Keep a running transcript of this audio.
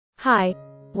Hi.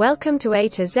 Welcome to A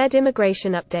to Z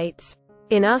Immigration Updates.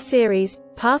 In our series,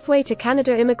 Pathway to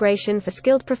Canada Immigration for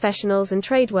Skilled Professionals and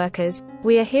Trade Workers,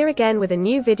 we are here again with a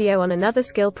new video on another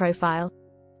skill profile.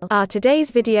 Our today's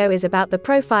video is about the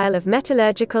profile of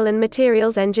metallurgical and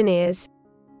materials engineers.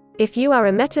 If you are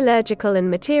a metallurgical and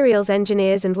materials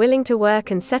engineers and willing to work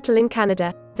and settle in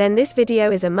Canada, then this video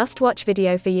is a must-watch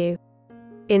video for you.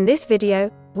 In this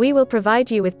video, we will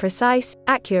provide you with precise,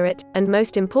 accurate, and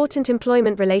most important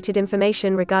employment-related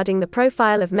information regarding the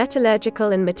profile of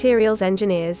metallurgical and materials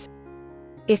engineers.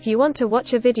 If you want to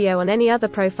watch a video on any other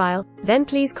profile, then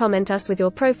please comment us with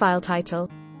your profile title,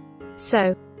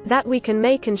 so that we can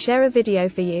make and share a video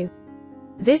for you.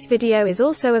 This video is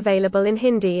also available in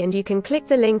Hindi and you can click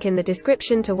the link in the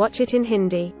description to watch it in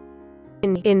Hindi.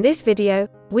 In this video,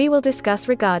 we will discuss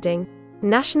regarding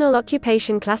National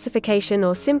Occupation Classification,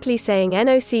 or simply saying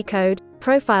NOC code,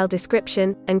 profile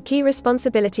description, and key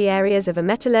responsibility areas of a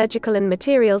metallurgical and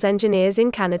materials engineers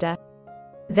in Canada.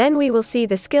 Then we will see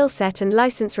the skill set and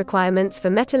license requirements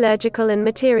for metallurgical and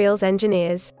materials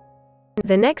engineers.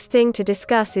 The next thing to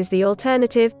discuss is the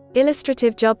alternative,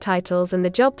 illustrative job titles and the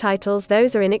job titles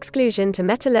those are in exclusion to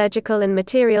metallurgical and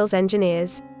materials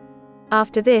engineers.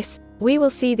 After this, we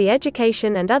will see the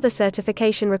education and other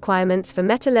certification requirements for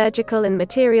metallurgical and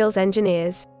materials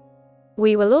engineers.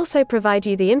 We will also provide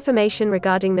you the information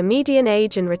regarding the median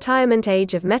age and retirement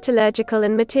age of metallurgical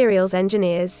and materials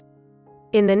engineers.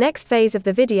 In the next phase of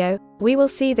the video, we will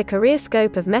see the career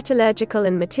scope of metallurgical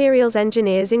and materials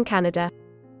engineers in Canada.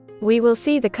 We will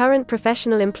see the current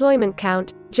professional employment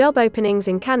count, job openings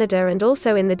in Canada and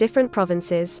also in the different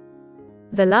provinces.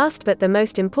 The last but the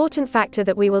most important factor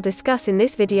that we will discuss in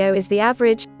this video is the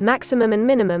average, maximum and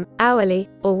minimum, hourly,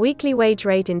 or weekly wage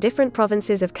rate in different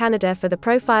provinces of Canada for the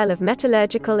profile of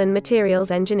metallurgical and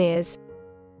materials engineers.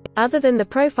 Other than the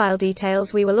profile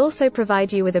details, we will also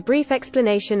provide you with a brief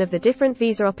explanation of the different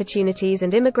visa opportunities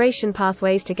and immigration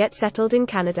pathways to get settled in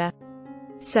Canada.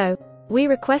 So, we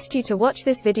request you to watch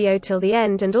this video till the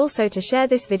end and also to share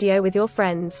this video with your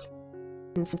friends.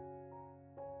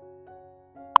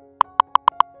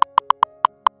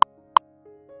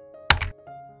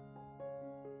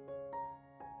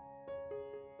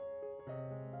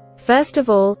 First of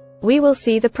all, we will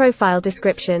see the profile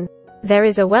description. There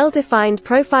is a well-defined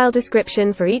profile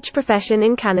description for each profession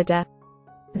in Canada.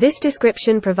 This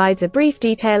description provides a brief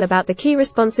detail about the key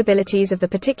responsibilities of the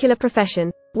particular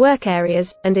profession, work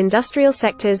areas, and industrial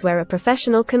sectors where a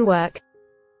professional can work.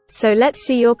 So let's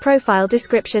see your profile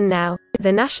description now.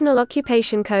 The National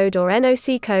Occupation Code, or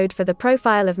NOC code, for the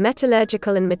profile of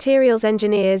metallurgical and materials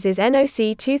engineers is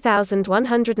NOC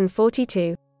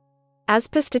 2142. As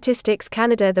per Statistics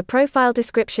Canada, the profile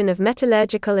description of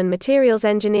metallurgical and materials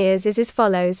engineers is as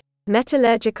follows.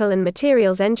 Metallurgical and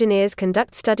materials engineers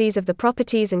conduct studies of the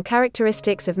properties and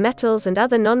characteristics of metals and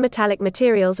other non-metallic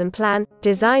materials and plan,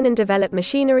 design and develop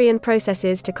machinery and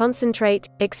processes to concentrate,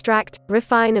 extract,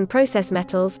 refine and process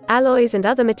metals, alloys and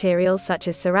other materials such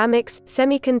as ceramics,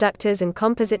 semiconductors and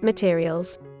composite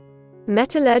materials.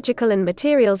 Metallurgical and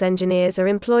materials engineers are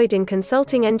employed in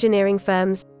consulting engineering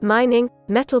firms, mining,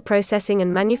 metal processing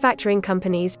and manufacturing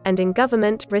companies, and in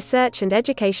government, research and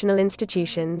educational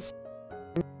institutions.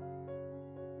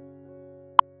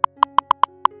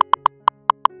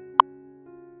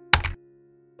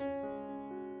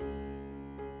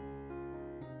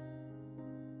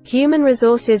 Human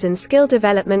Resources and Skill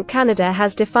Development Canada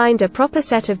has defined a proper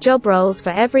set of job roles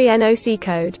for every NOC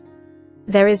code.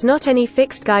 There is not any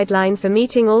fixed guideline for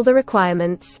meeting all the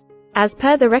requirements. As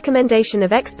per the recommendation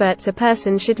of experts, a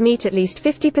person should meet at least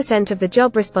 50% of the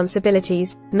job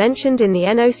responsibilities mentioned in the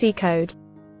NOC code.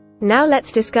 Now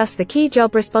let's discuss the key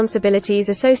job responsibilities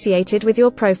associated with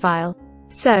your profile.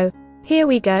 So, here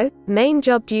we go. Main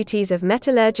job duties of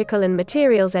metallurgical and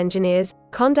materials engineers: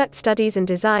 conduct studies and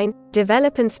design,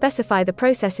 develop and specify the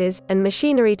processes and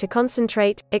machinery to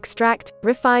concentrate, extract,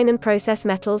 refine and process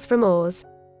metals from ores.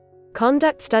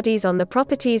 Conduct studies on the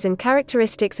properties and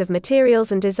characteristics of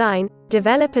materials and design,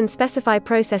 develop and specify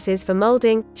processes for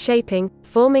molding, shaping,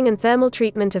 forming and thermal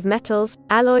treatment of metals,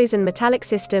 alloys and metallic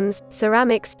systems,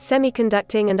 ceramics,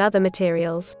 semiconducting and other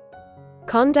materials.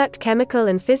 Conduct chemical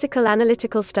and physical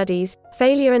analytical studies,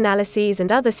 failure analyses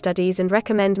and other studies and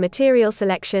recommend material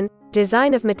selection,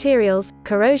 design of materials,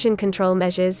 corrosion control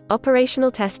measures,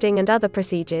 operational testing and other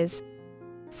procedures.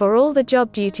 For all the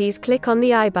job duties, click on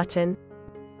the I button.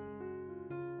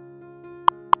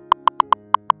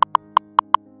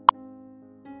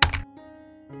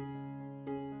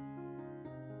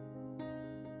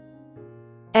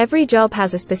 Every job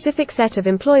has a specific set of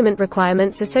employment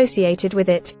requirements associated with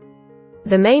it.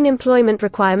 The main employment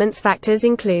requirements factors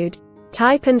include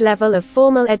type and level of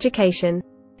formal education,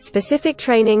 specific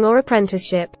training or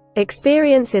apprenticeship,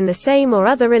 experience in the same or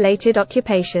other related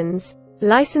occupations,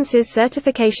 licenses,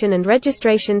 certification and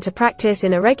registration to practice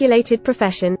in a regulated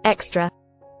profession, extra.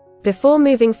 Before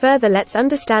moving further, let's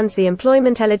understand the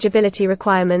employment eligibility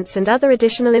requirements and other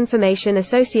additional information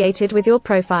associated with your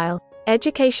profile.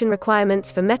 Education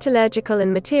requirements for metallurgical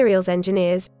and materials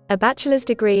engineers: a bachelor's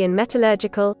degree in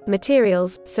metallurgical,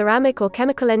 materials, ceramic or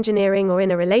chemical engineering or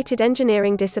in a related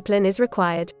engineering discipline is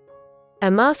required. A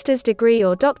master's degree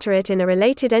or doctorate in a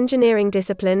related engineering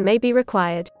discipline may be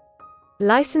required.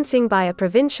 Licensing by a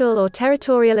provincial or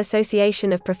territorial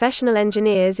association of professional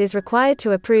engineers is required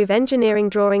to approve engineering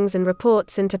drawings and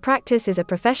reports and to practice as a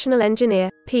professional engineer,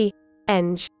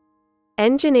 Eng.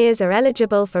 Engineers are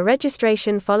eligible for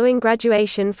registration following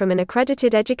graduation from an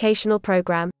accredited educational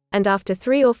program, and after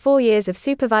 3 or 4 years of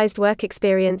supervised work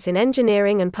experience in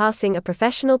engineering and passing a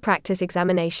professional practice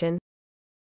examination.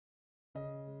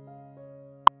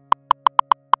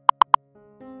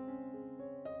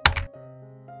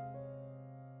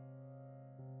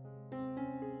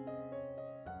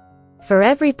 For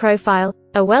every profile,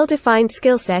 a well-defined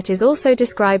skill set is also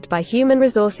described by Human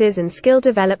Resources and Skill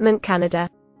Development Canada.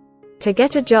 To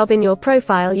get a job in your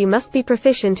profile, you must be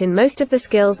proficient in most of the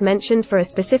skills mentioned for a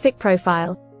specific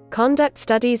profile. Conduct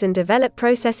studies and develop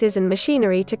processes and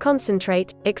machinery to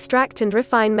concentrate, extract and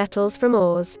refine metals from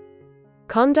ores.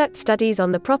 Conduct studies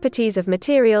on the properties of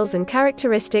materials and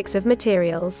characteristics of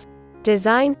materials.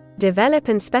 Design, develop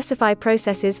and specify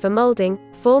processes for molding,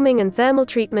 forming and thermal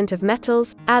treatment of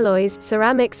metals, alloys,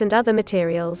 ceramics and other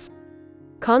materials.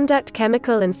 Conduct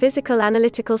chemical and physical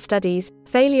analytical studies,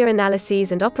 failure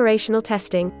analyses and operational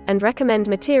testing, and recommend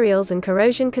materials and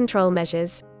corrosion control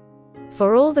measures.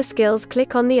 For all the skills,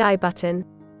 click on the I button.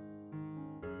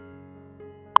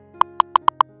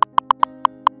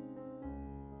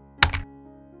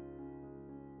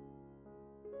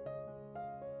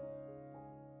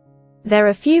 There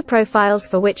are few profiles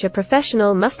for which a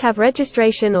professional must have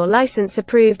registration or license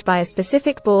approved by a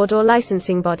specific board or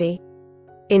licensing body.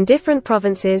 In different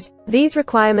provinces, these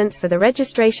requirements for the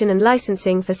registration and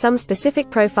licensing for some specific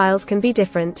profiles can be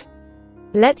different.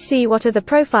 Let's see what are the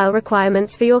profile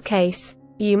requirements for your case.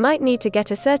 You might need to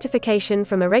get a certification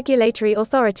from a regulatory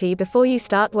authority before you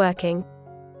start working.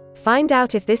 Find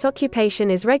out if this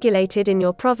occupation is regulated in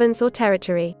your province or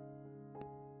territory.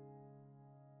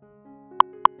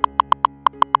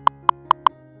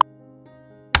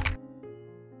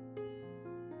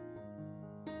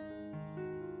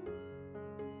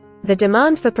 The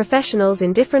demand for professionals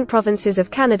in different provinces of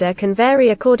Canada can vary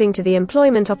according to the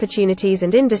employment opportunities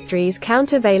and industries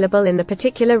count available in the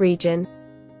particular region.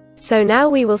 So now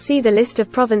we will see the list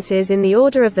of provinces in the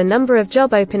order of the number of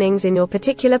job openings in your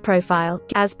particular profile.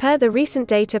 As per the recent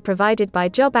data provided by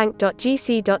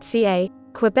jobbank.gc.ca,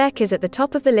 Quebec is at the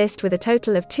top of the list with a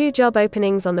total of 2 job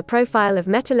openings on the profile of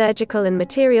metallurgical and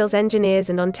materials engineers,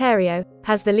 and Ontario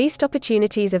has the least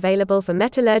opportunities available for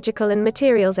metallurgical and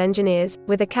materials engineers,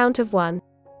 with a count of 1.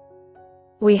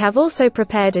 We have also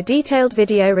prepared a detailed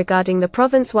video regarding the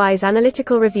province-wise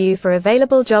analytical review for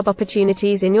available job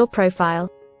opportunities in your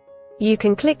profile. You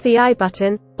can click the I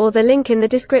button, or the link in the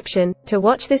description, to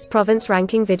watch this province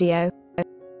ranking video.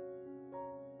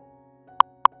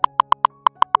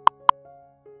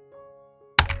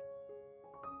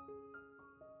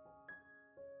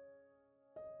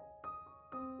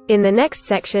 In the next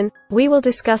section, we will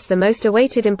discuss the most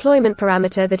awaited employment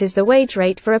parameter, that is the wage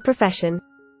rate for a profession.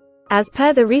 As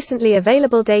per the recently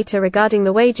available data regarding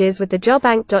the wages with the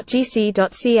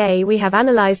jobbank.gc.ca, we have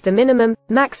analyzed the minimum,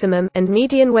 maximum, and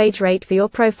median wage rate for your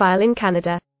profile in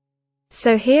Canada.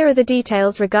 So here are the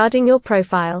details regarding your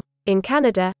profile. In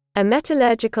Canada, a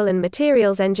metallurgical and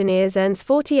materials engineer earns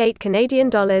 48 Canadian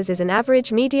dollars as an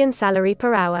average median salary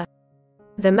per hour.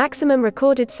 The maximum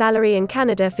recorded salary in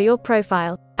Canada for your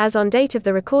profile, as on date of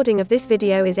the recording of this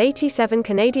video, is 87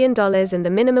 Canadian dollars and the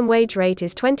minimum wage rate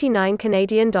is 29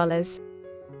 Canadian dollars.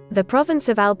 The province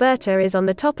of Alberta is on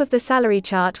the top of the salary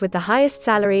chart with the highest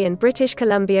salary, and British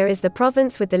Columbia is the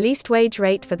province with the least wage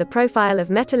rate for the profile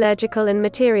of metallurgical and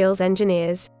materials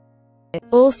engineers.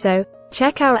 Also,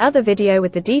 check our other video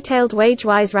with the detailed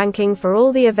wage-wise ranking for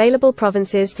all the available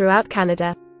provinces throughout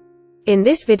Canada. In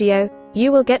this video, you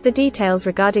will get the details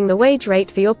regarding the wage rate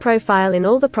for your profile in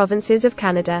all the provinces of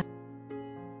Canada.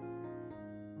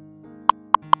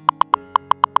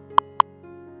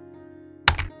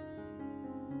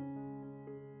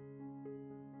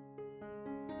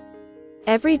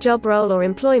 Every job role or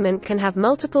employment can have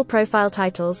multiple profile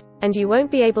titles, and you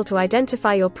won't be able to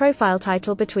identify your profile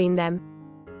title between them.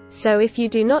 So if you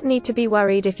do not need to be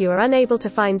worried if you are unable to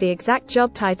find the exact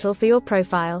job title for your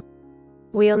profile.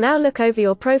 We'll now look over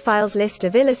your profile's list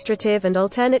of illustrative and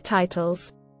alternate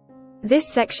titles. This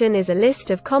section is a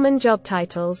list of common job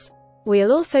titles.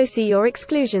 We'll also see your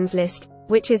exclusions list,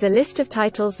 which is a list of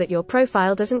titles that your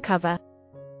profile doesn't cover.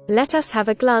 Let us have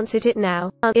a glance at it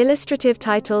now. Illustrative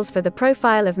titles for the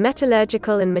profile of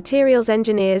metallurgical and materials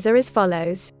engineers are as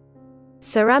follows: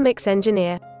 ceramics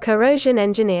engineer, corrosion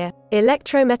engineer,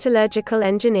 electrometallurgical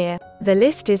engineer. The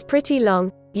list is pretty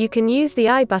long. You can use the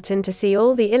I button to see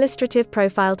all the illustrative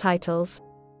profile titles.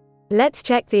 Let's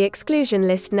check the exclusion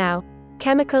list now.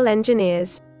 Chemical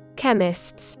engineers,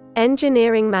 chemists,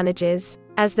 engineering managers.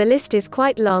 As the list is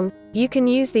quite long, you can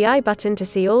use the I button to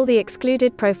see all the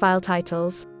excluded profile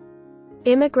titles.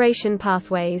 Immigration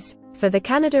pathways. For the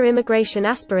Canada immigration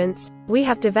aspirants, we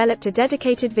have developed a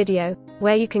dedicated video,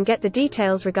 where you can get the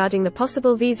details regarding the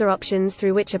possible visa options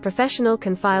through which a professional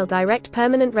can file direct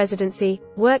permanent residency,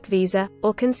 work visa,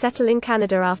 or can settle in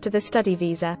Canada after the study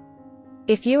visa.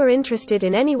 If you are interested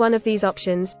in any one of these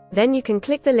options, then you can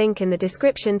click the link in the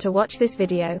description to watch this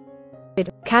video.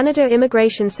 Canada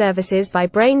Immigration Services by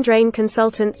Brain Drain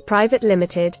Consultants Private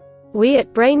Limited. We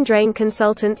at Brain Drain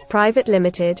Consultants Private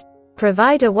Limited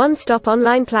provide a one-stop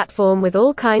online platform with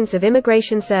all kinds of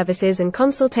immigration services and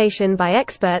consultation by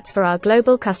experts for our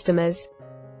global customers.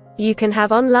 You can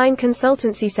have online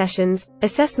consultancy sessions,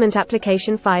 assessment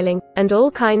application filing, and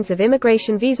all kinds of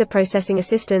immigration visa processing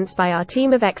assistance by our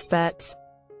team of experts.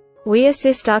 We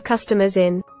assist our customers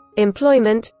in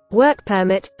employment, work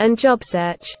permit, and job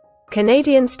search,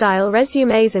 Canadian-style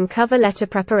resumes and cover letter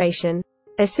preparation,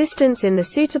 assistance in the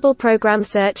suitable program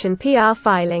search and PR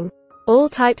filing, all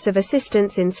types of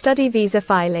assistance in study visa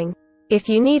filing. If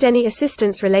you need any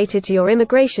assistance related to your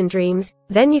immigration dreams,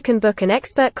 then you can book an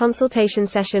expert consultation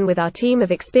session with our team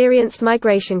of experienced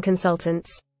migration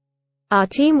consultants. Our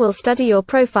team will study your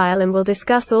profile and will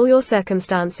discuss all your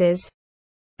circumstances.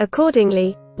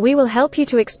 Accordingly, we will help you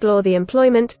to explore the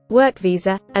employment, work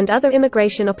visa, and other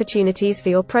immigration opportunities for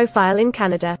your profile in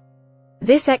Canada.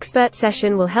 This expert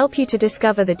session will help you to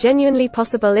discover the genuinely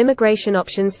possible immigration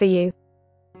options for you.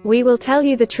 We will tell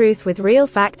you the truth with real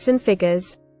facts and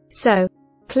figures. So,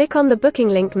 click on the booking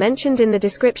link mentioned in the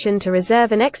description to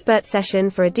reserve an expert session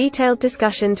for a detailed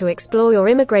discussion to explore your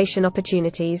immigration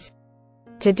opportunities.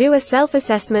 To do a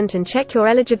self-assessment and check your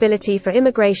eligibility for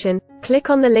immigration, click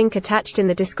on the link attached in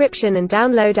the description and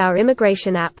download our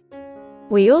immigration app.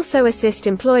 We also assist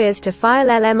employers to file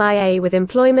LMIA with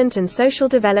Employment and Social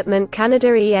Development Canada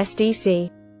 (ESDC).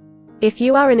 If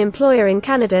you are an employer in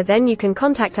Canada, then you can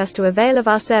contact us to avail of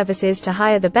our services to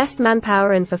hire the best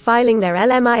manpower and for filing their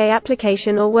LMIA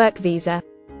application or work visa.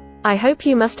 I hope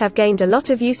you must have gained a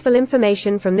lot of useful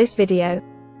information from this video.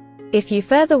 If you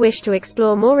further wish to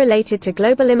explore more related to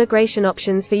global immigration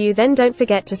options for you, then don't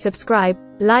forget to subscribe,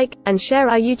 like, and share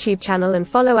our YouTube channel and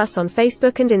follow us on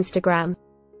Facebook and Instagram.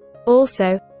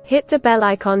 Also, hit the bell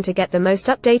icon to get the most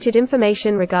updated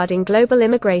information regarding global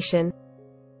immigration.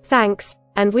 Thanks.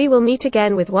 And we will meet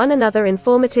again with another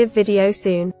informative video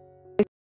soon.